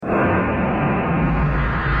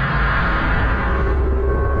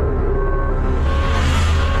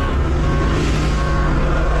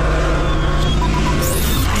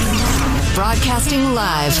Broadcasting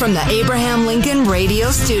live from the Abraham Lincoln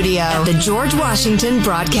Radio Studio at the George Washington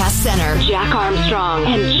Broadcast Center. Jack Armstrong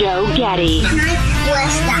and Joe Getty.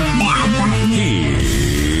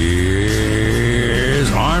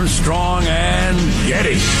 Here's Armstrong and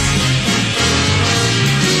Getty.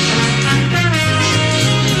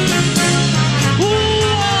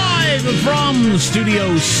 Live from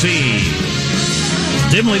Studio C.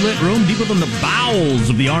 Dimly lit room deeper than the bowels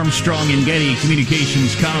of the Armstrong and Getty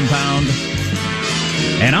Communications compound.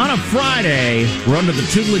 And on a Friday, we're under the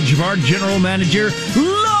tutelage of our general manager,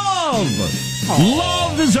 Love. Aww.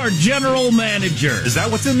 Love is our general manager. Is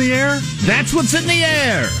that what's in the air? That's what's in the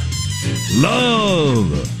air.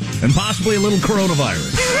 Love. And possibly a little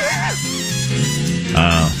coronavirus.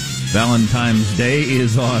 Valentine's Day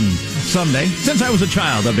is on Sunday. Since I was a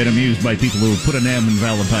child, I've been amused by people who put an M in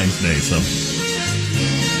Valentine's Day, so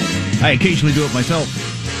I occasionally do it myself.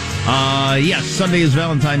 Yes, Sunday is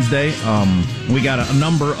Valentine's Day. We got a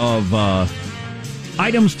number of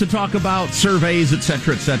items to talk about, surveys,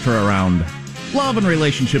 etc., around love and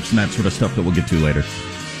relationships and that sort of stuff that we'll get to later.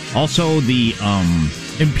 Also, the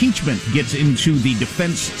impeachment gets into the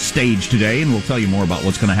defense stage today, and we'll tell you more about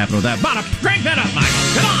what's going to happen with that. But crank that up, Michael.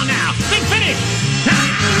 Come on now. Big finish.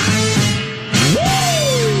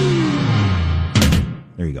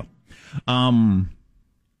 Woo! There you go.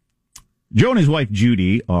 Joe and his wife,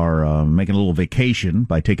 Judy, are making a little vacation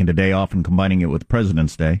by taking a day off and combining it with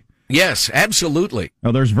President's Day. Yes, absolutely.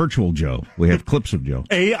 Oh, there's virtual Joe. We have clips of Joe.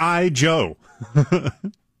 AI Joe.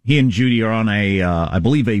 He and Judy are on I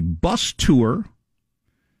believe, a bus tour.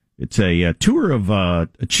 It's a tour of a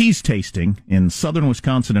cheese tasting in southern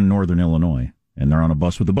Wisconsin and northern Illinois. And they're on a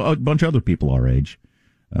bus with a bunch of other people our age,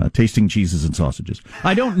 tasting cheeses and sausages.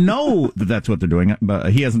 I don't know that that's what they're doing,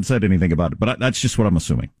 but he hasn't said anything about it. But that's just what I'm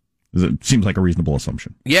assuming. It seems like a reasonable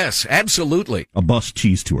assumption. Yes, absolutely. A bus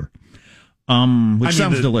cheese tour. Which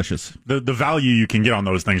sounds delicious. The value you can get on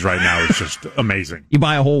those things right now is just amazing. You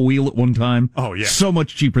buy a whole wheel at one time. Oh, yeah. So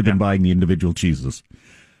much cheaper than buying the individual cheeses.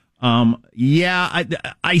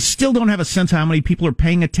 I still don't have a sense how many people are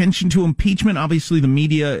paying attention to impeachment. Obviously, the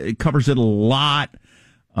media covers it a lot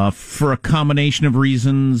for a combination of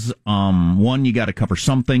reasons. One, you got to cover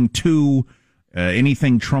something. Two,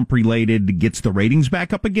 anything Trump-related gets the ratings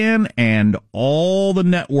back up again, and all the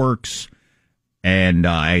networks, and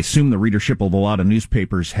I assume the readership of a lot of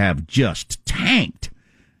newspapers have just tanked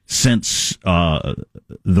since the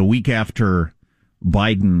week after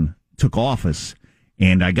Biden took office.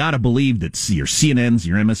 And I gotta believe that your CNNs,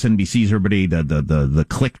 your MSNBCs, everybody, the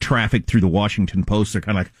click traffic through the Washington Post, they're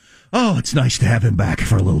kind of like, oh, it's nice to have him back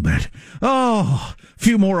for a little bit. Oh, a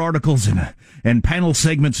few more articles and panel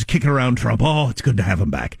segments kicking around Trump. Oh, it's good to have him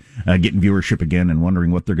back. Getting viewership again and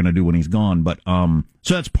wondering what they're going to do when he's gone. But so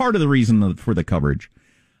that's part of the reason for the coverage.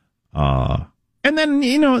 And then,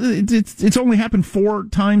 it's only happened 4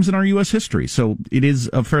 times in our U.S. history. So it is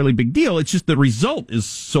a fairly big deal. It's just the result is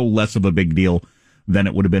so less of a big deal than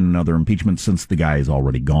it would have been another impeachment since the guy is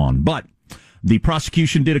already gone. But the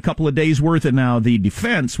prosecution did a couple of days' worth, and now the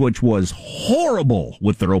defense, which was horrible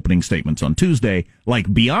with their opening statements on Tuesday,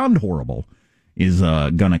 like beyond horrible, is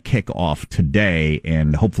going to kick off today,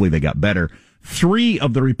 and hopefully they got better. 3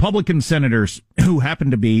 of the Republican senators, who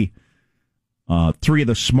happen to be 3 of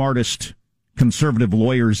the smartest conservative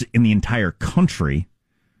lawyers in the entire country,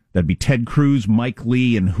 that'd be Ted Cruz, Mike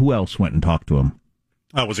Lee, and who else went and talked to him?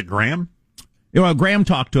 Was it Graham? Well, Graham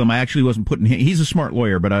talked to him. I actually wasn't putting him. He's a smart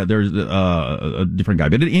lawyer, but there's a different guy.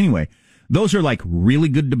 But anyway, those are like really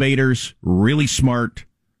good debaters, really smart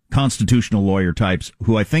constitutional lawyer types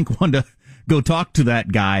who I think wanted to go talk to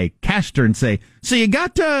that guy, Castor, and say, so you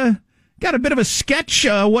got a bit of a sketch?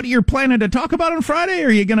 What are you planning to talk about on Friday? Or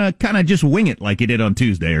are you going to kind of just wing it like you did on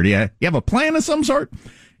Tuesday? Or do you have a plan of some sort?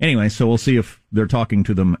 Anyway, so we'll see if their talking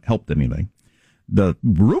to them helped anything. The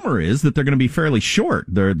rumor is that they're going to be fairly short.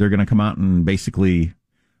 They're going to come out and basically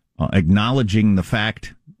acknowledging the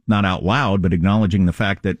fact, not out loud, but acknowledging the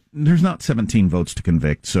fact that there's not 17 votes to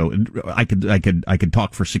convict. So I could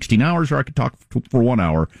talk for 16 hours, or I could talk for 1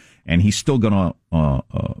 hour, and he's still going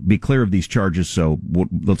to be clear of these charges. So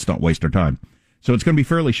let's not waste our time. So it's going to be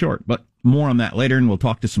fairly short, but more on that later. And we'll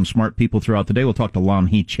talk to some smart people throughout the day. We'll talk to Lan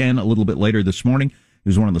Hee Chen a little bit later this morning,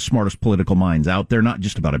 who's one of the smartest political minds out there, not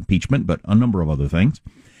just about impeachment, but a number of other things.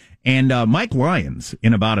 And Mike Lyons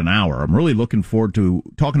in about an hour. I'm really looking forward to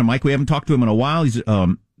talking to Mike. We haven't talked to him in a while. He's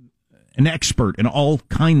an expert in all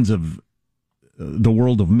kinds of the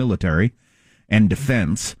world of military and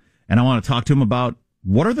defense. And I want to talk to him about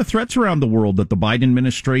what are the threats around the world that the Biden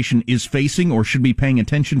administration is facing or should be paying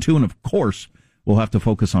attention to. And, of course, we'll have to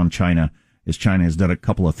focus on China, as China has done a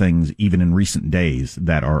couple of things, even in recent days,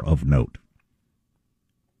 that are of note.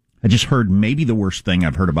 I just heard maybe the worst thing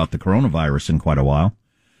I've heard about the coronavirus in quite a while.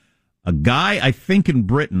 A guy, I think in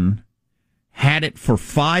Britain, had it for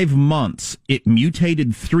 5 months. It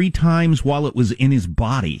mutated 3 times while it was in his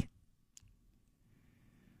body.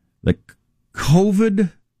 The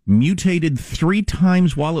COVID mutated 3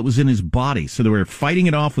 times while it was in his body. So they were fighting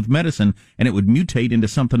it off with medicine, and it would mutate into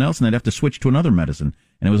something else, and they'd have to switch to another medicine.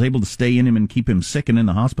 And it was able to stay in him and keep him sick and in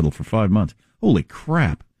the hospital for 5 months. Holy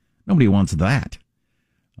crap. Nobody wants that.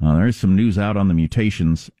 There is some news out on the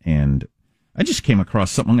mutations, and I just came across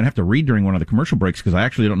something I'm going to have to read during one of the commercial breaks because I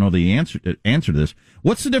actually don't know the answer to this.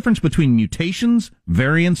 What's the difference between mutations,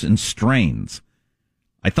 variants, and strains?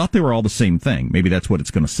 I thought they were all the same thing. Maybe that's what it's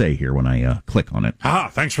going to say here when I click on it.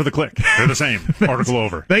 Thanks for the click. They're the same. Article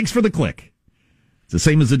over. Thanks for the click. It's the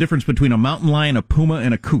same as the difference between a mountain lion, a puma,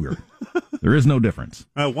 and a cougar. There is no difference.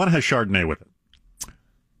 One has Chardonnay with it.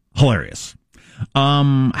 Hilarious.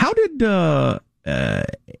 How did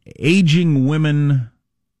aging women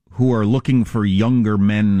who are looking for younger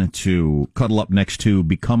men to cuddle up next to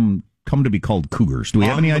come to be called cougars? Do we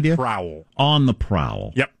have any idea? On the prowl. On the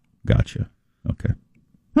prowl. Yep. Gotcha. Okay.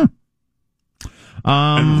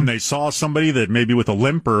 And when they saw somebody that maybe with a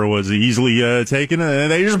limp or was easily taken,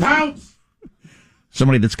 they just pounce.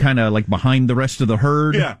 Somebody that's kind of like behind the rest of the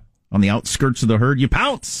herd. Yeah. On the outskirts of the herd, you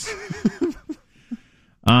pounce.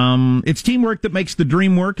 It's teamwork that makes the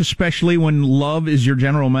dream work, especially when love is your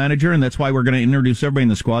general manager, and that's why we're going to introduce everybody in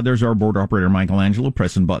the squad. There's our board operator, Michelangelo,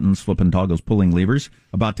 pressing buttons, flipping toggles, pulling levers,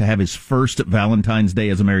 about to have his first Valentine's Day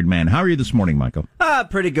as a married man. How are you this morning, Michael?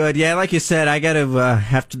 Pretty good. Yeah, like you said, I got to,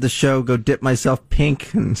 after the show, go dip myself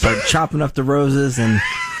pink and start chopping up the roses, and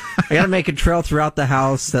I got to make a trail throughout the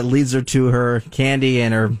house that leads her to her candy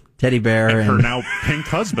and her teddy bear. And her now pink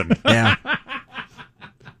husband. Yeah.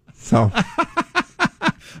 So...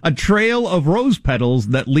 A trail of rose petals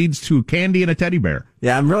that leads to candy and a teddy bear.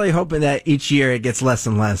 Yeah, I'm really hoping that each year it gets less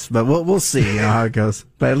and less, but we'll see how it goes.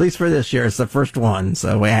 But at least for this year, it's the first one,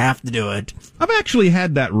 so we have to do it. I've actually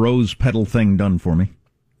had that rose petal thing done for me.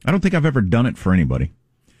 I don't think I've ever done it for anybody,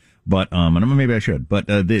 but and maybe I should. But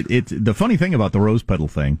the funny thing about the rose petal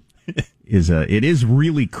thing is it is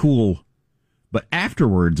really cool, but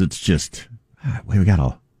afterwards it's just we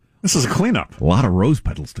got This is a cleanup. A lot of rose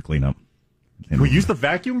petals to clean up. Can we use the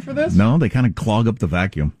vacuum for this? No, they kind of clog up the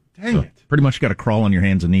vacuum. Dang it. Pretty much got to crawl on your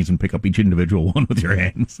hands and knees and pick up each individual one with your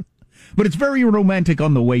hands. But it's very romantic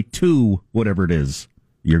on the way to whatever it is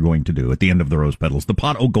you're going to do at the end of the rose petals. The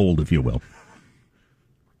pot of gold, if you will.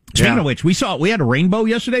 Speaking of which, we had a rainbow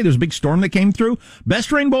yesterday. There's a big storm that came through.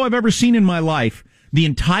 Best rainbow I've ever seen in my life. The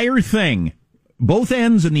entire thing, both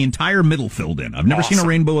ends and the entire middle filled in. I've never seen a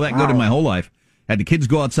rainbow that good in my whole life. Had the kids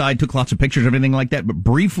go outside, took lots of pictures, everything like that. But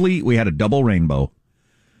briefly, we had a double rainbow.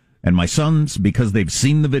 And my sons, because they've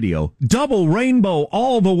seen the video, double rainbow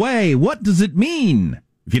all the way. What does it mean?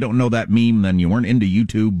 If you don't know that meme, then you weren't into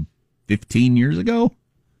YouTube 15 years ago?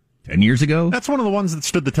 10 years ago? That's one of the ones that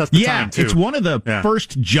stood the test of time, too. It's one of the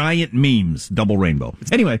first giant memes, double rainbow.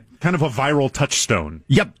 Anyway. Kind of a viral touchstone.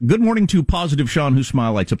 Yep. Good morning to Positive Sean, whose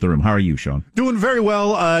smile lights up the room. How are you, Sean? Doing very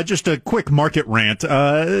well. Just a quick market rant.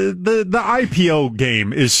 The IPO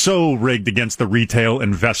game is so rigged against the retail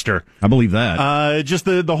investor. I believe that. Just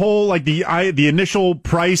the whole, like, the initial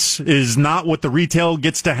price is not what the retail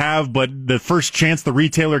gets to have, but the first chance the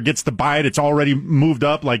retailer gets to buy it, it's already moved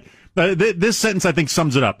up. Like, this sentence, I think,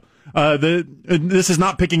 sums it up. This is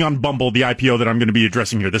not picking on Bumble, the IPO that I'm going to be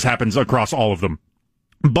addressing here. This happens across all of them.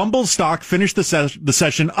 Bumble's stock finished the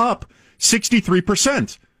session up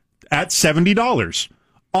 63% at $70,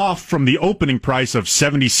 off from the opening price of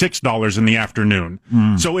 $76 in the afternoon.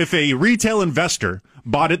 So if a retail investor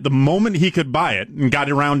bought it the moment he could buy it and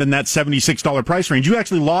got around in that $76 price range, you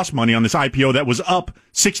actually lost money on this IPO that was up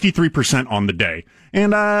 63% on the day.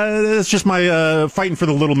 And that's just my fighting for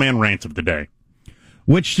the little man rant of the day.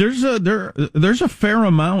 Which there's a fair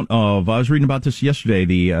amount of. I was reading about this yesterday.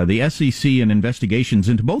 The SEC and investigations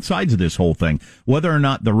into both sides of this whole thing, whether or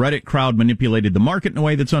not the Reddit crowd manipulated the market in a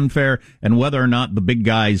way that's unfair, and whether or not the big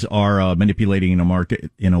guys are manipulating a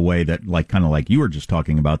market in a way that, kind of like you were just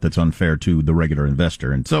talking about, that's unfair to the regular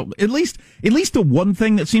investor. And so, at least the one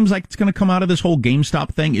thing that seems like it's going to come out of this whole GameStop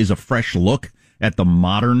thing is a fresh look at the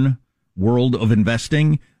modern world of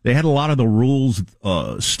investing. They had a lot of the rules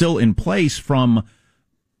still in place from.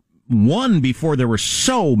 One, before there were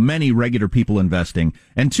so many regular people investing,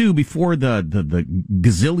 and two, before the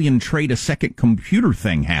gazillion trade a second computer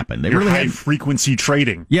thing happened. They really high frequency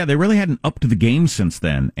trading. Yeah, they really hadn't upped the game since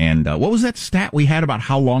then. And what was that stat we had about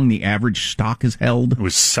how long the average stock is held? It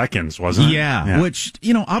was seconds, wasn't it? Yeah, which,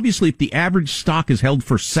 obviously if the average stock is held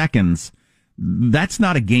for seconds, that's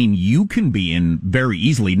not a game you can be in very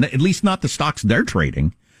easily, at least not the stocks they're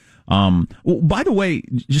trading. By the way,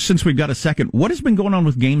 just since we've got a second, what has been going on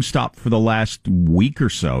with GameStop for the last week or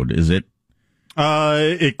so? Is it?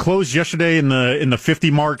 It closed yesterday in the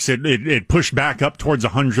 50 marks. It pushed back up towards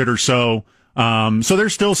 100 or so. So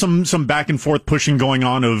there's still some back and forth pushing going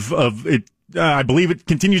on of it. I believe it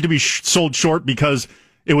continues to be sold short because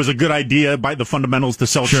it was a good idea by the fundamentals to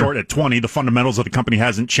sell short at 20. The fundamentals of the company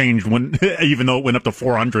hasn't changed even though it went up to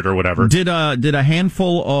 400 or whatever. Did a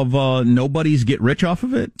handful of nobodies get rich off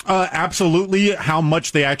of it? Absolutely. How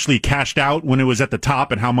much they actually cashed out when it was at the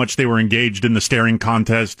top, and how much they were engaged in the staring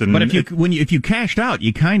contest. And but if you cashed out,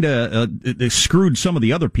 you kind of screwed some of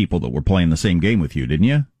the other people that were playing the same game with you, didn't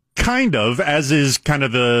you? Kind of, as is kind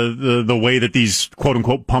of the way that these quote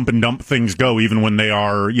unquote pump and dump things go, even when they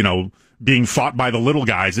are, being fought by the little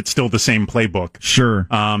guys, it's still the same playbook. Sure.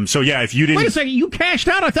 So yeah, if you didn't... Wait a second, you cashed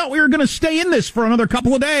out? I thought we were going to stay in this for another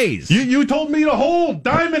couple of days. You told me to hold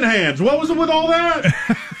diamond hands. What was it with all that?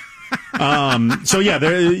 So yeah,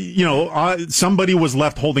 there, somebody was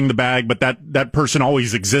left holding the bag, but that person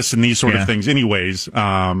always exists in these sort of things anyways.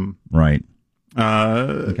 Right.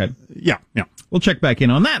 Okay. Yeah. We'll check back in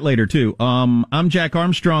on that later, too. I'm Jack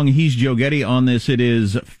Armstrong. He's Joe Getty on this. It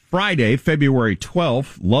is Friday, February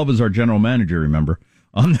 12th. Love is our general manager, remember.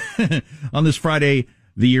 On this Friday,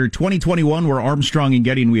 the year 2021, we're Armstrong and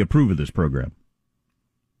Getty, and we approve of this program.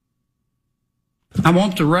 I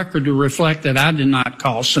want the record to reflect that I did not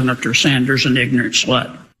call Senator Sanders an ignorant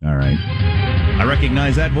slut. All right. I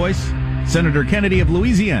recognize that voice. Senator Kennedy of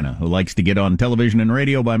Louisiana, who likes to get on television and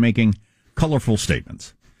radio by making colorful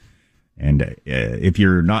statements. And if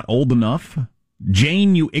you're not old enough,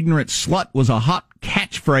 Jane, you ignorant slut was a hot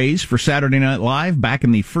catchphrase for Saturday Night Live back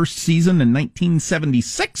in the first season in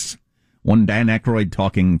 1976. One Dan Aykroyd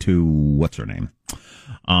talking to, what's her name,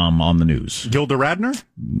 on the news. Gilda Radner?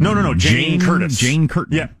 No. Jane Curtis. Jane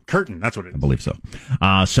Curtin. Yeah, Curtin. That's what it is. I believe so.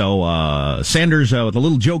 So Sanders with a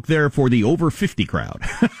little joke there for the over 50 crowd.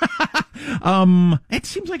 It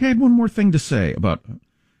seems like I had one more thing to say about...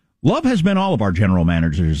 Love has been all of our general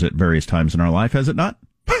managers at various times in our life, has it not?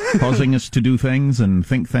 Causing us to do things and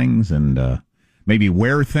think things and maybe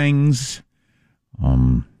wear things,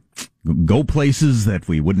 go places that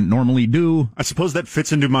we wouldn't normally do. I suppose that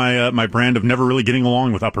fits into my brand of never really getting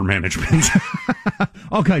along with upper management.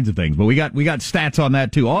 All kinds of things, but we got stats on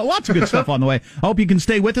that too. Lots of good stuff on the way. I hope you can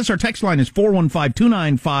stay with us. Our text line is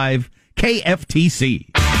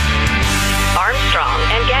 415-295-KFTC. Armstrong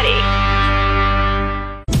and Getty.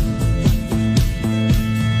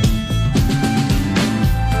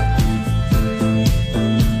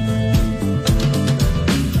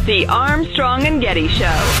 The Armstrong and Getty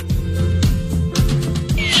Show.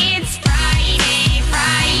 It's Friday,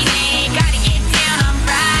 gotta get down on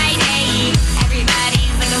Friday.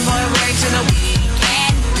 Everybody's looking forward to the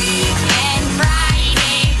weekend,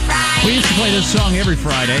 Friday. We used to play this song every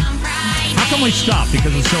Friday. How come we stopped?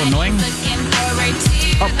 Because it's so annoying?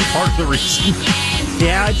 Part of the reason.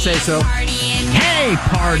 Yeah, I'd say so. Hey,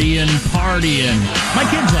 partying. My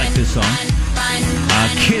kids like this song.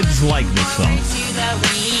 Kids like this song.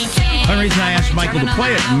 The only reason I asked Michael to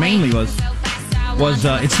play it mainly was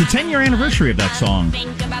it's the 10-year anniversary of that song.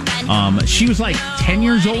 She was like 10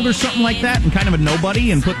 years old or something like that and kind of a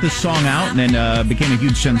nobody and put this song out and then became a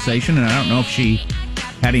huge sensation. And I don't know if she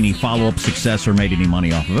had any follow-up success or made any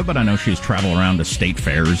money off of it, but I know she's traveled around to state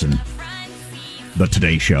fairs and the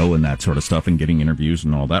Today Show and that sort of stuff and getting interviews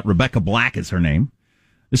and all that. Rebecca Black is her name.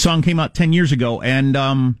 The song came out 10 years ago,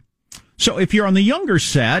 and so if you're on the younger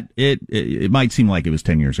set, it might seem like it was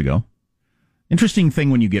 10 years ago. Interesting thing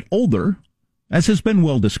when you get older, as has been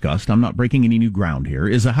well discussed, I'm not breaking any new ground here,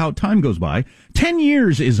 is how time goes by. 10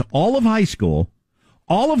 years is all of high school,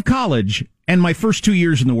 all of college, and my first 2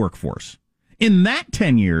 years in the workforce. In that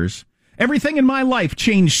 10 years, everything in my life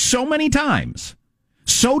changed so many times.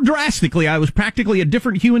 So drastically, I was practically a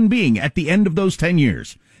different human being at the end of those 10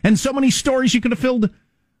 years. And so many stories you could have filled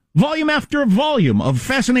volume after volume of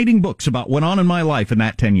fascinating books about what went on in my life in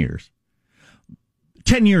that 10 years.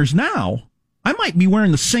 10 years now, I might be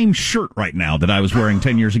wearing the same shirt right now that I was wearing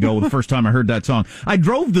 10 years ago the first time I heard that song. I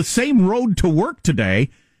drove the same road to work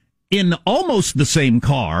today in almost the same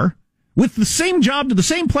car, with the same job to the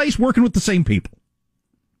same place, working with the same people.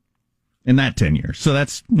 In that 10 years. So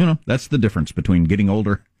that's the difference between getting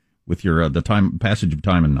older with your the time passage of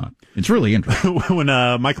time and not. It's really interesting. When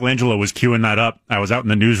Michelangelo was queuing that up, I was out in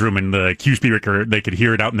the newsroom and the cue speaker, they could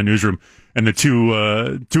hear it out in the newsroom, and the two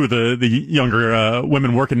of the younger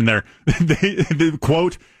women working in there, they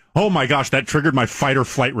quote, "Oh my gosh, that triggered my fight or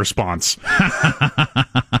flight response."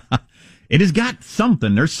 It has got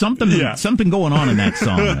something. There's something going on in that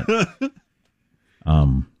song.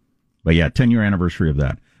 But yeah, 10-year anniversary of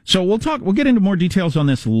that. So we'll get into more details on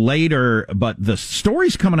this later, but the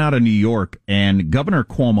story's coming out of New York and Governor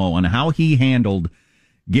Cuomo and how he handled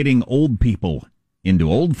getting old people into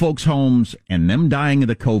old folks' homes and them dying of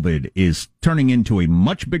the COVID is turning into a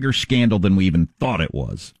much bigger scandal than we even thought it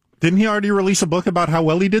was. Didn't he already release a book about how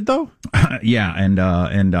well he did, though? Yeah,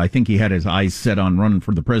 and I think he had his eyes set on running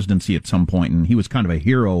for the presidency at some point, and he was kind of a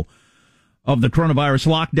hero of the coronavirus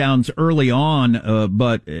lockdowns early on,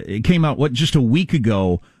 but it came out, just a week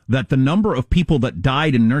ago, that the number of people that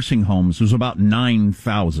died in nursing homes was about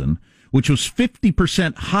 9,000, which was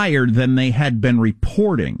 50% higher than they had been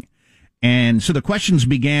reporting. And so the questions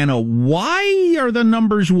began, why are the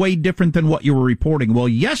numbers way different than what you were reporting? Well,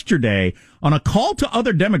 yesterday, on a call to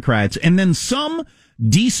other Democrats, and then some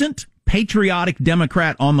decent, patriotic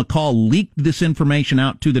Democrat on the call leaked this information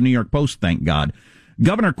out to the New York Post, thank God.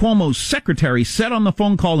 Governor Cuomo's secretary said on the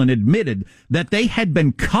phone call and admitted that they had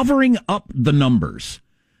been covering up the numbers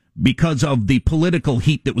because of the political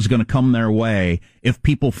heat that was going to come their way if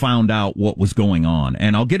people found out what was going on.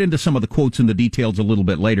 And I'll get into some of the quotes and the details a little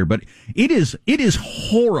bit later, but it is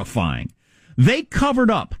horrifying. They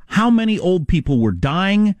covered up how many old people were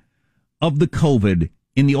dying of the COVID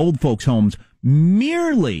in the old folks' homes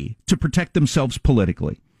merely to protect themselves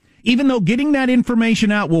politically. Even though getting that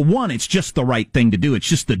information out, well, one, it's just the right thing to do. It's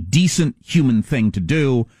just the decent human thing to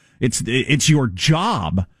do. It's your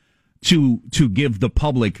job to give the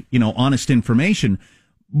public, honest information.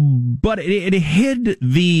 But it hid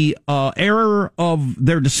the error of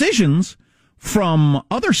their decisions from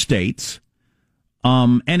other states,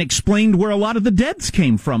 and explained where a lot of the deaths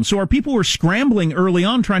came from. So our people were scrambling early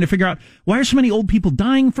on trying to figure out, why are so many old people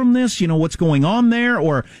dying from this? What's going on there?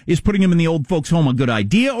 Or is putting them in the old folks' home a good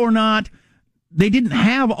idea or not? They didn't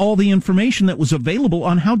have all the information that was available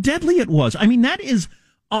on how deadly it was. I mean, that is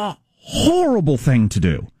a horrible thing to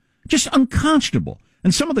do. Just unconscionable.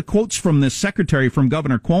 And some of the quotes from this secretary, from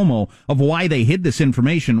Governor Cuomo, of why they hid this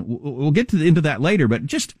information, we'll get into that later, but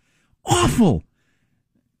just awful.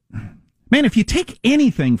 Man, if you take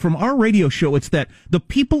anything from our radio show, it's that the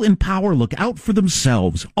people in power look out for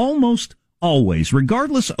themselves almost always,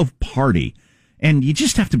 regardless of party. And you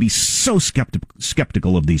just have to be so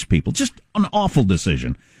skeptical of these people. Just an awful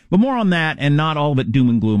decision. But more on that, and not all of it doom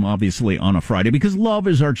and gloom, obviously, on a Friday, because Love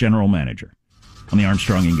is our general manager on the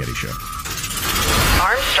Armstrong and Getty Show.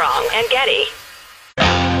 Armstrong and Getty.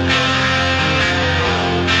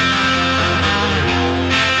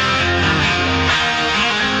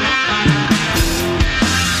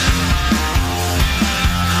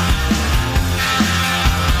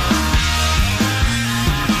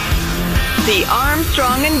 The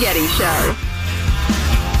Armstrong and Getty Show.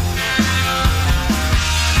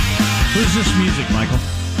 Who's this music, Michael?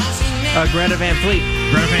 Greta Van Fleet.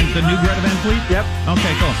 The new Greta Van Fleet? Yep.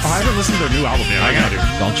 Okay, cool. I haven't listened to their new album yet. I got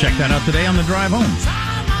to. I'll check that out today on the drive home.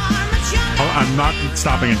 I'm not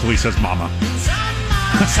stopping until he says mama.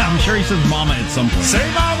 I'm sure he says mama at some point. Say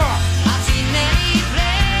mama!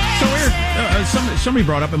 So weird. Somebody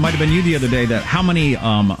brought up, it might have been you the other day, that how many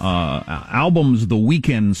albums The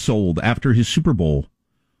Weeknd sold after his Super Bowl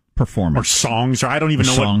performance. Or songs, or I don't even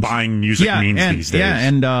know what buying music means these days.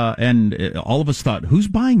 Yeah, and all of us thought, who's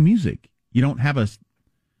buying music? You don't have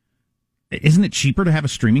isn't it cheaper to have a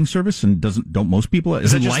streaming service? And don't most people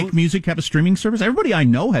like music have a streaming service? Everybody I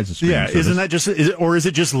know has a streaming service. Isn't that is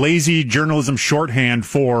it just lazy journalism shorthand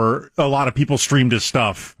for a lot of people streamed his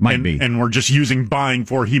stuff? Might be. And we're just using buying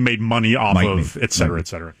for he made money off of, et cetera, et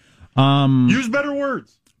cetera. Use better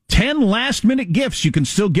words. 10 last-minute gifts you can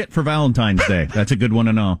still get for Valentine's Day. That's a good one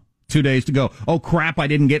to know. 2 days to go. Oh, crap, I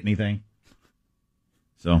didn't get anything.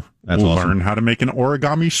 So, that's awesome. Learn how to make an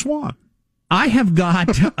origami swan. I have got,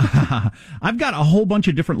 I've got a whole bunch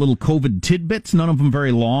of different little COVID tidbits, none of them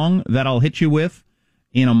very long, that I'll hit you with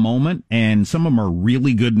in a moment. And some of them are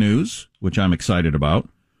really good news, which I'm excited about.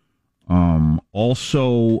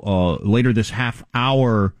 Also, later this half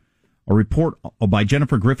hour, a report by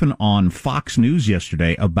Jennifer Griffin on Fox News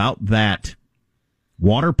yesterday about that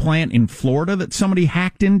water plant in Florida that somebody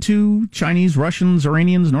hacked into. Chinese, Russians,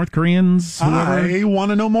 Iranians, North Koreans. Whoever. I want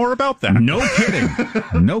to know more about that. No kidding.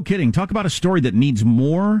 No kidding. Talk about a story that needs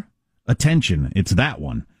more attention. It's that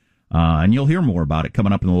one. And you'll hear more about it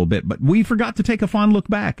coming up in a little bit. But we forgot to take a fond look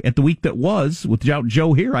back at the week that was without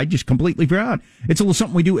Joe here. I just completely forgot. It's a little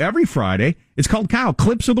something we do every Friday. It's called Kyle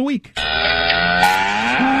Clips of the Week.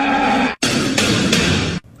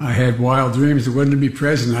 I had wild dreams that wasn't to be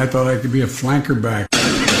president. I thought I could be a flanker back.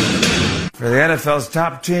 For the NFL's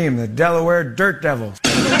top team, the Delaware Dirt Devils.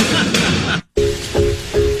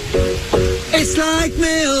 tastes like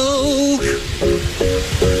milk,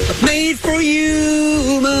 made for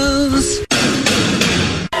humans.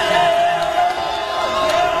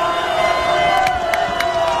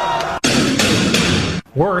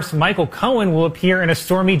 Worse, Michael Cohen will appear in a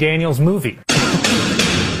Stormy Daniels movie.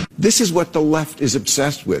 This is what the left is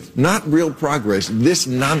obsessed with. Not real progress, this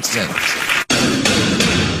nonsense.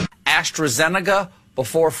 AstraZeneca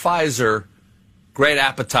before Pfizer, great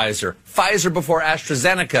appetizer. Pfizer before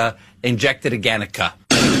AstraZeneca, injected Aganica.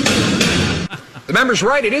 The member's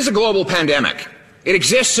right, it is a global pandemic. It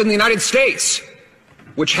exists in the United States,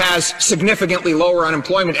 which has significantly lower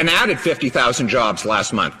unemployment and added 50,000 jobs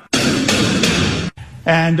last month.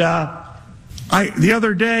 And the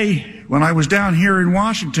other day, when I was down here in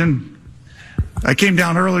Washington, I came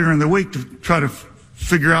down earlier in the week to try to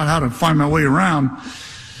figure out how to find my way around.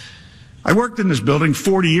 I worked in this building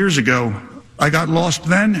 40 years ago. I got lost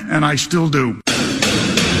then, and I still do.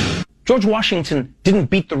 George Washington didn't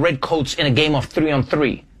beat the Redcoats in a game of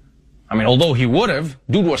 3-on-3. I mean, although he would have,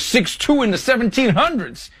 dude was 6'2" in the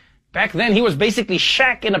 1700s. Back then, he was basically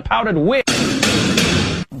Shaq in a powdered wig.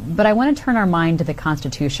 But I want to turn our mind to the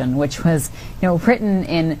Constitution, which was, written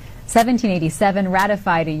in 1787,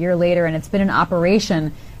 ratified a year later, and it's been in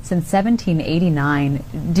operation since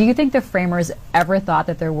 1789. Do you think the framers ever thought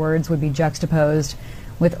that their words would be juxtaposed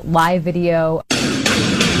with live video?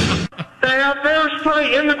 They have bear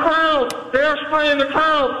spray in the crowd. Bear spray in the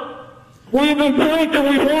crowd. We've been pranked and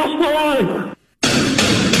we've lost our life.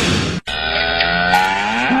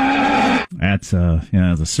 That's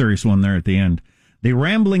a serious one there at the end. The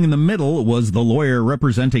rambling in the middle was the lawyer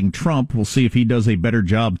representing Trump. We'll see if he does a better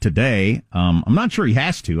job today. I'm not sure he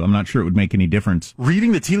has to. I'm not sure it would make any difference.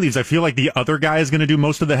 Reading the tea leaves, I feel like the other guy is going to do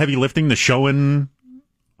most of the heavy lifting, the Schoen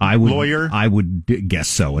lawyer. I would guess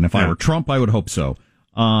so. And if I were Trump, I would hope so.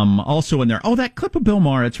 Also in there, that clip of Bill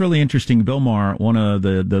Maher, it's really interesting. Bill Maher, one of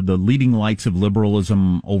the leading lights of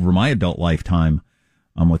liberalism over my adult lifetime,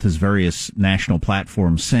 with his various national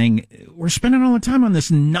platforms, saying we're spending all the time on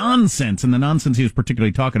this nonsense, and the nonsense he was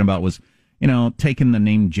particularly talking about was, taking the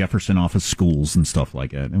name Jefferson off of schools and stuff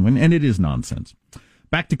like that, and it is nonsense.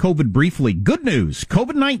 Back to COVID briefly. Good news.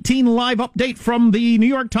 COVID-19 live update from the New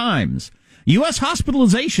York Times. U.S.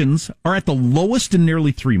 hospitalizations are at the lowest in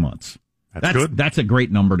nearly 3 months. That's good. That's a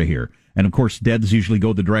great number to hear. And, of course, deaths usually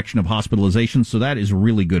go the direction of hospitalizations, so that is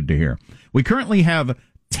really good to hear. We currently have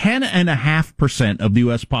 10.5% of the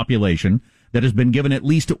U.S. population that has been given at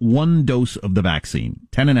least one dose of the vaccine.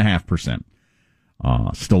 10.5%.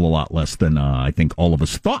 Still a lot less than I think all of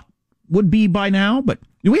us thought would be by now. But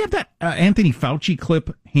do we have that Anthony Fauci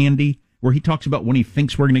clip handy where he talks about when he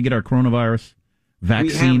thinks we're going to get our coronavirus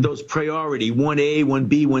vaccine? We have those priority, 1A,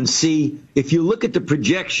 1B, 1C. If you look at the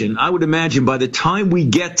projection, I would imagine by the time we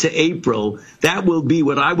get to April, that will be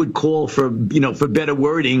what I would call, for better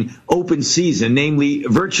wording, open season. Namely,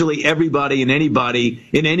 virtually everybody and anybody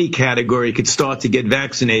in any category could start to get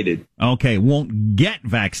vaccinated. Okay, won't get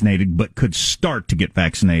vaccinated, but could start to get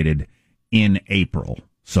vaccinated in April.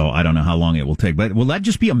 So I don't know how long it will take. But will that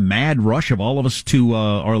just be a mad rush of all of us to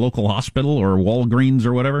our local hospital or Walgreens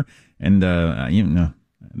or whatever? And,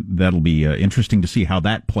 that'll be interesting to see how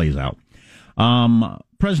that plays out.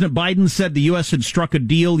 President Biden said the U.S. had struck a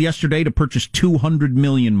deal yesterday to purchase 200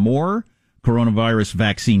 million more coronavirus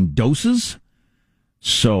vaccine doses.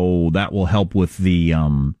 So that will help with the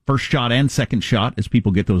first shot and second shot as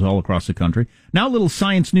people get those all across the country. Now a little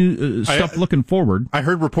science news stuff looking forward. I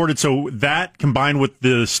heard reported, so that combined with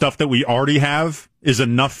the stuff that we already have is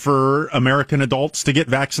enough for American adults to get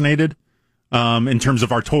vaccinated. In terms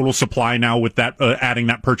of our total supply now with that, adding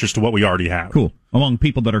that purchase to what we already have. Cool. Among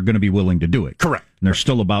people that are going to be willing to do it. Correct. And there's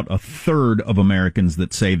still about a third of Americans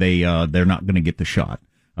that say they're not going to get the shot.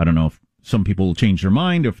 I don't know if some people will change their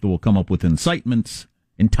mind, if they will come up with enticements,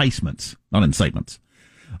 not incitements,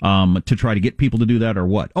 to try to get people to do that or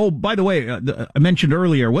what. Oh, by the way, I mentioned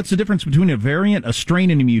earlier, what's the difference between a variant, a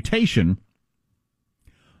strain, and a mutation?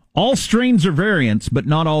 All strains are variants, but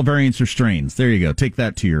not all variants are strains. There you go. Take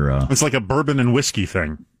that to your... It's like a bourbon and whiskey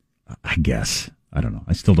thing. I guess. I don't know.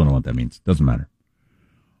 I still don't know what that means. Doesn't matter.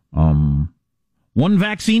 One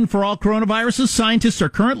vaccine for all coronaviruses. Scientists are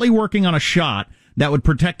currently working on a shot that would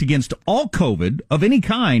protect against all COVID of any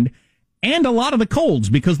kind and a lot of the colds,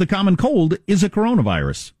 because the common cold is a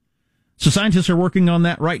coronavirus. So scientists are working on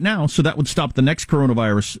that right now, so that would stop the next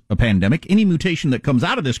coronavirus pandemic, any mutation that comes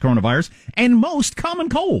out of this coronavirus, and most common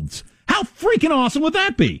colds. How freaking awesome would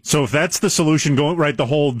that be? So if that's the solution, going right, the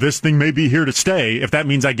whole this thing may be here to stay, if that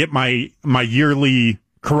means I get my yearly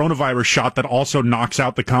coronavirus shot that also knocks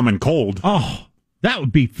out the common cold. Oh, that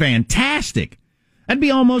would be fantastic. That'd be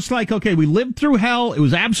almost like, okay, we lived through hell. It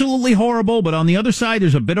was absolutely horrible, but on the other side,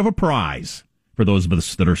 there's a bit of a prize for those of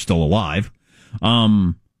us that are still alive.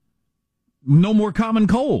 No more common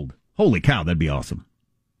cold. Holy cow, that'd be awesome.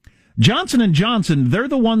 Johnson & Johnson, they're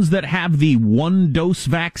the ones that have the one-dose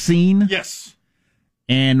vaccine. Yes.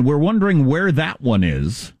 And we're wondering where that one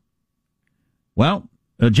is. Well,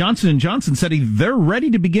 Johnson & Johnson said they're ready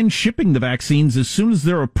to begin shipping the vaccines as soon as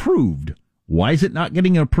they're approved. Why is it not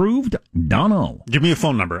getting approved? Don't know. Give me a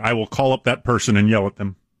phone number. I will call up that person and yell at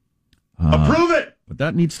them. Approve it! But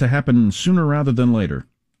that needs to happen sooner rather than later.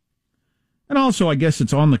 And also, I guess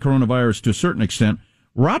it's on the coronavirus to a certain extent.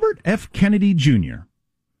 Robert F. Kennedy Jr.,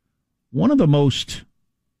 one of the most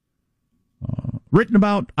written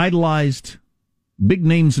about, idolized, big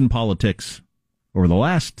names in politics over the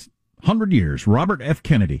last 100 years, Robert F.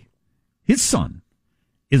 Kennedy. His son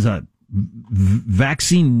is a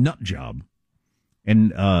vaccine nut job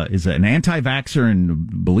and is an anti-vaxxer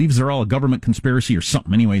and believes they're all a government conspiracy or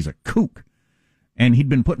something. Anyway, he's a kook. And he'd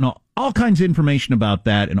been putting all kinds of information about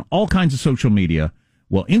that in all kinds of social media.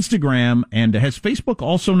 Well, Instagram, and has Facebook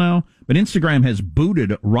also now, but Instagram has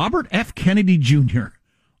booted Robert F. Kennedy Jr.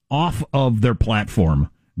 off of their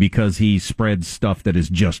platform because he spreads stuff that is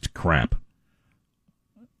just crap.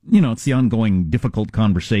 You know, it's the ongoing difficult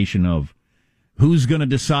conversation of who's going to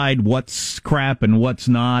decide what's crap and what's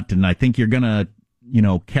not, and I think you're going to,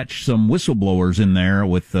 catch some whistleblowers in there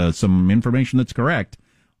with some information that's correct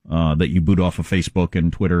that you boot off of Facebook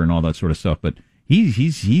and Twitter and all that sort of stuff, but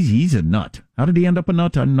He's a nut. How did he end up a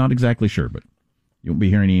nut? I'm not exactly sure, but you won't be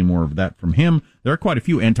hearing any more of that from him. There are quite a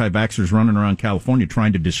few anti-vaxxers running around California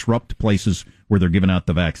trying to disrupt places where they're giving out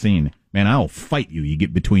the vaccine. Man, I'll fight you. You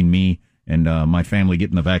get between me and my family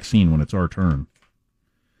getting the vaccine when it's our turn.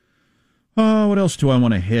 What else do I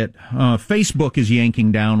want to hit? Facebook is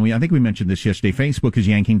yanking down. I think we mentioned this yesterday. Facebook is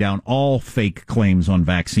yanking down all fake claims on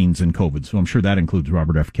vaccines and COVID. So I'm sure that includes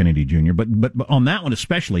Robert F. Kennedy Jr. But on that one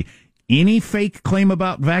especially, any fake claim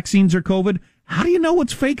about vaccines or COVID, how do you know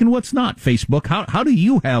what's fake and what's not, Facebook? How do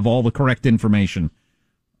you have all the correct information?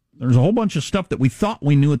 There's a whole bunch of stuff that we thought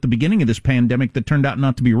we knew at the beginning of this pandemic that turned out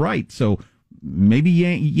not to be right. So maybe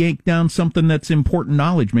yank down something that's important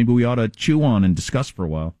knowledge. Maybe we ought to chew on and discuss for a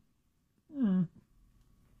while.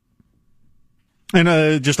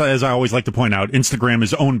 And just as I always like to point out, Instagram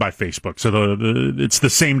is owned by Facebook. So it's the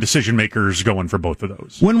same decision makers going for both of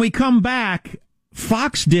those. When we come back,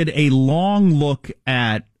 Fox did a long look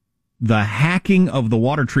at the hacking of the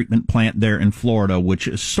water treatment plant there in Florida, which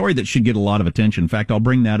is a story that should get a lot of attention. In fact, I'll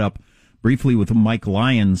bring that up briefly with Mike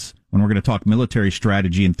Lyons when we're going to talk military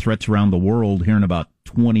strategy and threats around the world here in about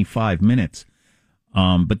 25 minutes.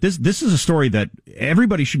 But this is a story that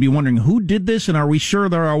everybody should be wondering, who did this, and are we sure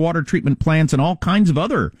that our water treatment plants and all kinds of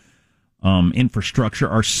other infrastructure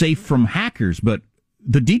are safe from hackers? But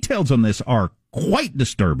the details on this are quite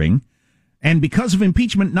disturbing. And because of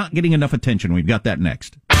impeachment not getting enough attention, we've got that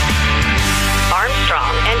next.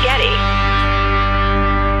 Armstrong and Getty.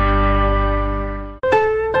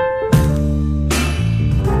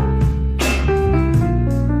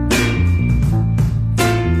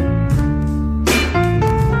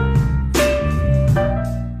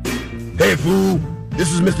 Hey, fool,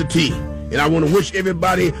 this is Mr. T, and I want to wish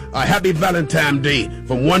everybody a happy Valentine's Day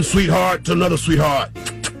from one sweetheart to another sweetheart.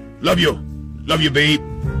 Love you. Love you, babe.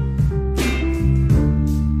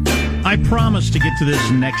 I promise to get to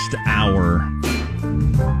this next hour.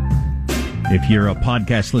 If you're a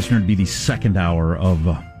podcast listener, it'd be the second hour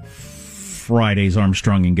of Friday's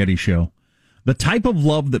Armstrong and Getty show. The type of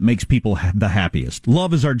love that makes people the happiest.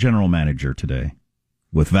 Love is our general manager today,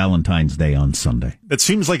 with Valentine's Day on Sunday. It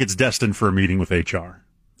seems like it's destined for a meeting with HR.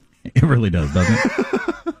 It really does, doesn't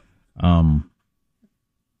it?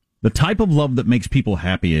 The type of love that makes people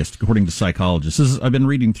happiest, according to psychologists. I've been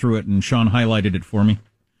reading through it, and Sean highlighted it for me.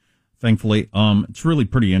 Thankfully, it's really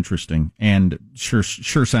pretty interesting and sure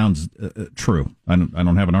sounds true. I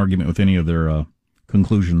don't have an argument with any of their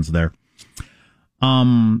conclusions there.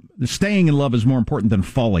 Staying in love is more important than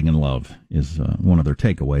falling in love is one of their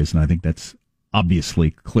takeaways, and I think that's obviously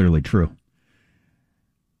clearly true.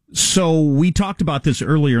 So we talked about this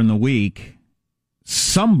earlier in the week.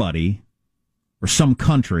 Somebody or some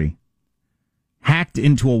country hacked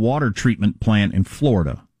into a water treatment plant in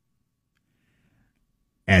Florida.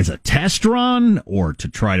 As a test run, or to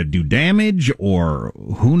try to do damage, or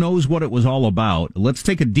who knows what it was all about. Let's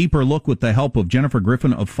take a deeper look with the help of Jennifer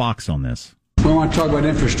Griffin of Fox on this. We want to talk about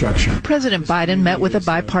infrastructure. President Biden met with a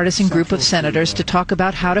bipartisan group of senators to talk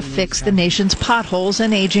about how to fix the nation's potholes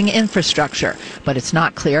and aging infrastructure. But it's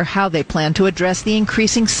not clear how they plan to address the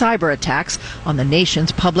increasing cyber attacks on the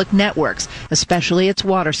nation's public networks, especially its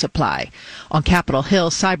water supply. On Capitol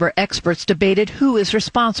Hill, cyber experts debated who is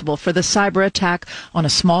responsible for the cyber attack on a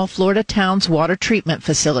small Florida town's water treatment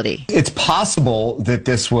facility. It's possible that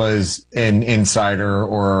this was an insider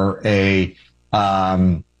or a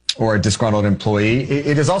disgruntled employee.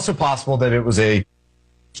 It is also possible that it was a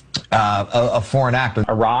foreign actor.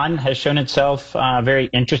 Iran has shown itself very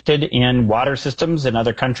interested in water systems in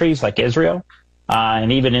other countries like Israel.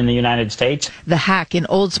 And even in the United States. The hack in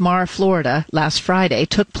Oldsmar, Florida, last Friday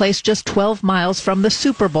took place just 12 miles from the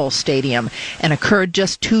Super Bowl stadium and occurred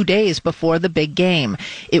just 2 days before the big game.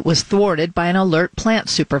 It was thwarted by an alert plant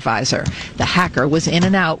supervisor. The hacker was in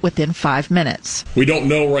and out within 5 minutes. We don't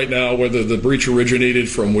know right now whether the breach originated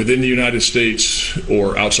from within the United States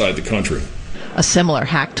or outside the country. A similar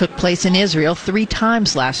hack took place in Israel 3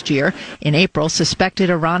 times last year. In April, suspected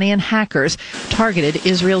Iranian hackers targeted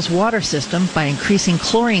Israel's water system by increasing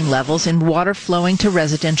chlorine levels in water flowing to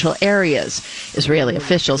residential areas. Israeli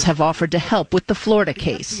officials have offered to help with the Florida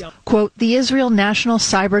case. Quote, the Israel National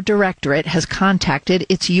Cyber Directorate has contacted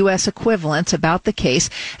its U.S. equivalents about the case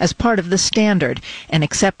as part of the standard and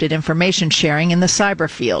accepted information sharing in the cyber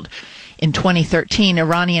field. In 2013,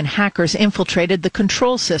 Iranian hackers infiltrated the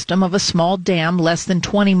control system of a small dam less than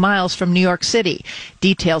 20 miles from New York City.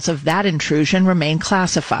 Details of that intrusion remain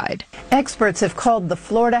classified. Experts have called the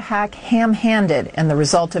Florida hack ham-handed and the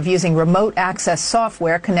result of using remote access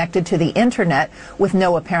software connected to the internet with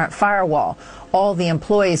no apparent firewall. All the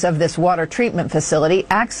employees of this water treatment facility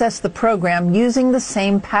access the program using the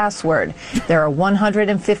same password. There are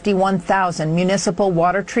 151,000 municipal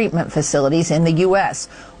water treatment facilities in the U.S.,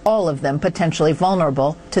 all of them potentially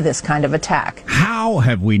vulnerable to this kind of attack. How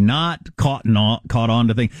have we not caught on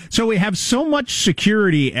to things? So we have so much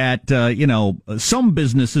security at some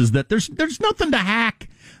businesses that there's nothing to hack.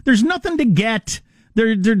 There's nothing to get.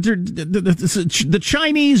 The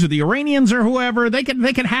Chinese or the Iranians or whoever, they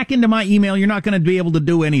can hack into my email. You're not going to be able to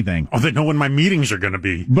do anything. Oh, they know when my meetings are going to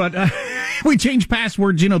be. But we change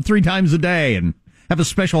passwords, 3 times a day and have a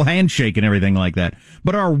special handshake and everything like that.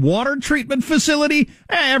 But our water treatment facility,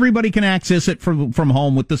 everybody can access it from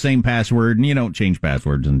home with the same password, and you don't change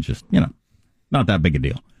passwords, and just, not that big a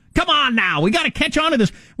deal. Come on now, we got to catch on to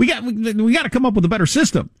this. We got to come up with a better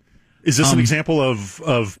system. Is this an example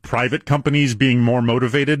of private companies being more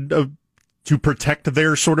motivated to protect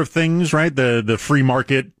their sort of things, right? The free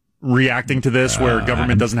market reacting to this, where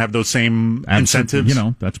government doesn't have those same incentives?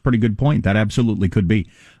 That's a pretty good point. That absolutely could be.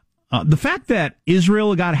 The fact that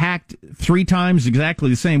Israel got hacked 3 times exactly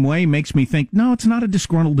the same way makes me think, no, it's not a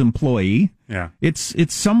disgruntled employee. Yeah.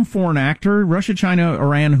 It's some foreign actor, Russia, China,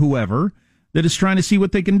 Iran, whoever, that is trying to see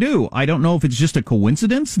what they can do. I don't know if it's just a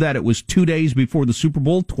coincidence that it was 2 days before the Super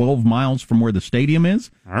Bowl, 12 miles from where the stadium is.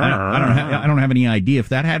 I don't have any idea if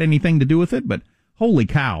that had anything to do with it, but holy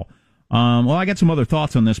cow. Well, I got some other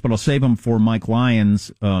thoughts on this, but I'll save them for Mike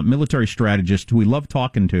Lyons, military strategist, who we love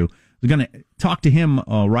talking to. We're going to talk to him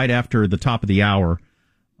right after the top of the hour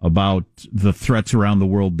about the threats around the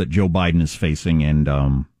world that Joe Biden is facing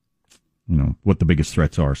and, what the biggest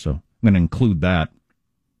threats are. So I'm going to include that.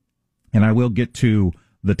 And I will get to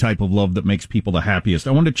the type of love that makes people the happiest.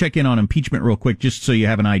 I wanted to check in on impeachment real quick, just so you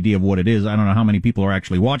have an idea of what it is. I don't know how many people are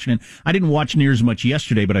actually watching it. I didn't watch near as much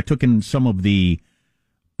yesterday, but I took in some of the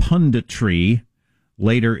punditry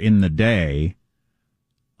later in the day.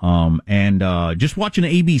 Just watching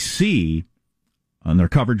ABC on their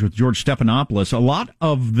coverage with George Stephanopoulos, a lot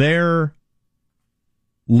of their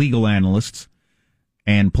legal analysts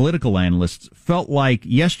and political analysts felt like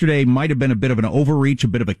yesterday might have been a bit of an overreach, a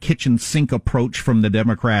bit of a kitchen sink approach from the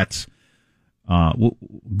Democrats.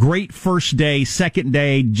 Great first day, second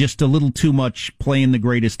day, just a little too much playing the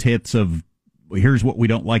greatest hits of here's what we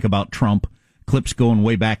don't like about Trump. Clips going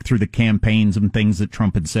way back through the campaigns and things that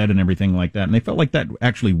Trump had said and everything like that. And they felt like that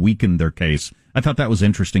actually weakened their case. I thought that was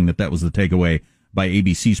interesting that was the takeaway by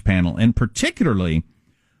ABC's panel. And particularly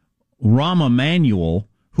Rahm Emanuel,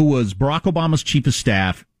 who was Barack Obama's chief of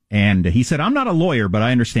staff. And he said, I'm not a lawyer, but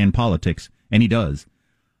I understand politics. And he does.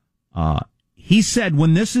 He said,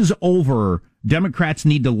 when this is over, Democrats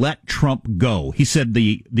need to let Trump go. He said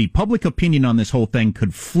the public opinion on this whole thing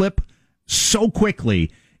could flip so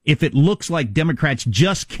quickly if it looks like Democrats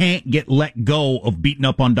just can't get let go of beating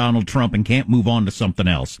up on Donald Trump and can't move on to something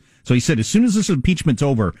else. So he said as soon as this impeachment's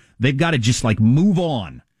over, they've got to just move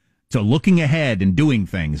on to looking ahead and doing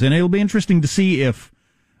things. And it'll be interesting to see if,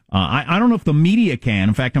 I don't know if the media can.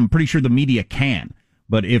 In fact, I'm pretty sure the media can.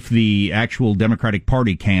 but if the actual Democratic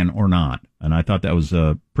Party can or not. And I thought that was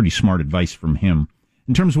pretty smart advice from him.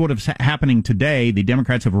 In terms of what is happening today, the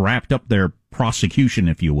Democrats have wrapped up their prosecution,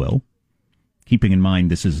 if you will, keeping in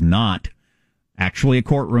mind this is not actually a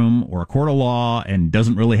courtroom or a court of law and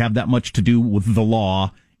doesn't really have that much to do with the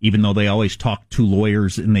law, even though they always talk to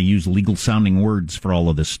lawyers and they use legal-sounding words for all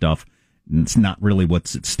of this stuff. And it's not really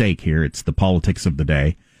what's at stake here. It's the politics of the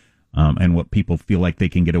day. And what people feel like they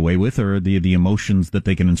can get away with, or the emotions that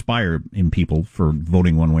they can inspire in people for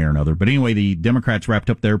voting one way or another. But anyway, the Democrats wrapped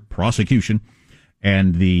up their prosecution,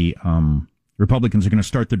 and the Republicans are going to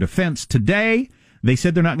start their defense today. They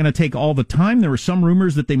said they're not going to take all the time. There were some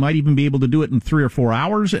rumors that they might even be able to do it in 3 or 4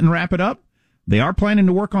 hours and wrap it up. They are planning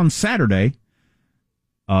to work on Saturday.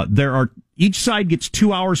 Each side gets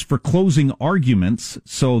 2 hours for closing arguments,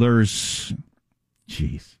 so there's,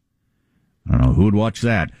 I don't know who would watch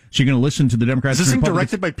that. So you're going to listen to the Democrats. Is this thing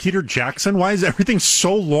directed by Peter Jackson? Why is everything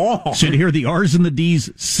so long? So to hear the R's and the D's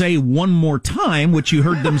say one more time, which you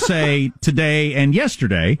heard them say today and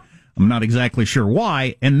yesterday. I'm not exactly sure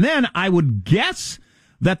why. And then I would guess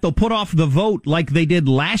that they'll put off the vote like they did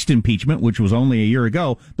last impeachment, which was only a year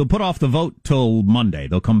ago. They'll put off the vote till Monday.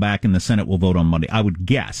 They'll come back and the Senate will vote on Monday. I would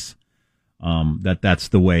guess that's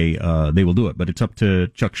the way they will do it. But it's up to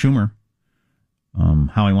Chuck Schumer.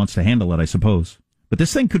 How he wants to handle it, I suppose. But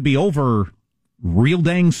this thing could be over real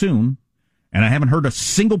dang soon, and I haven't heard a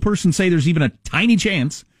single person say there's even a tiny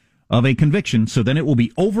chance of a conviction, so then it will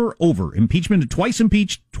be over. Impeachment, twice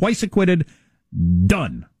impeached, twice acquitted,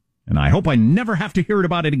 done. And I hope I never have to hear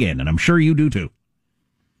about it again, and I'm sure you do too.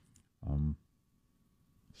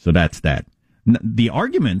 So that's that. The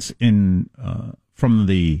arguments from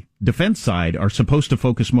the defense side are supposed to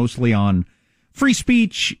focus mostly on free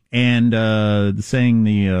speech and saying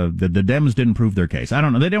the Dems didn't prove their case. I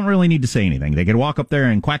don't know. They don't really need to say anything. They could walk up there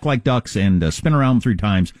and quack like ducks and spin around 3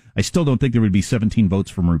 times. I still don't think there would be 17 votes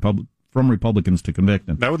from Republicans to convict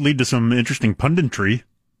them. That would lead to some interesting punditry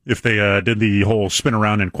if they did the whole spin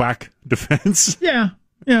around and quack defense. Yeah.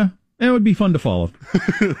 It would be fun to follow.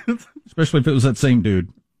 Especially if it was that same dude.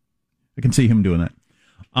 I can see him doing that.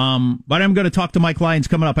 But I'm going to talk to Mike Lyons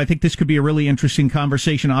coming up. I think this could be a really interesting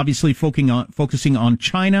conversation, obviously focusing on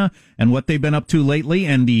China and what they've been up to lately,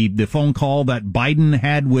 and the phone call that Biden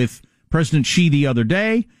had with President Xi the other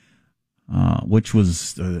day, which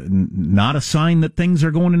was not a sign that things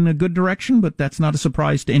are going in a good direction, but that's not a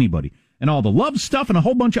surprise to anybody. And all the love stuff and a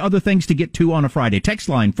whole bunch of other things to get to on a Friday. Text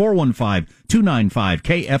line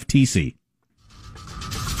 415-295-KFTC.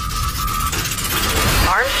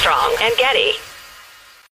 Armstrong and Getty.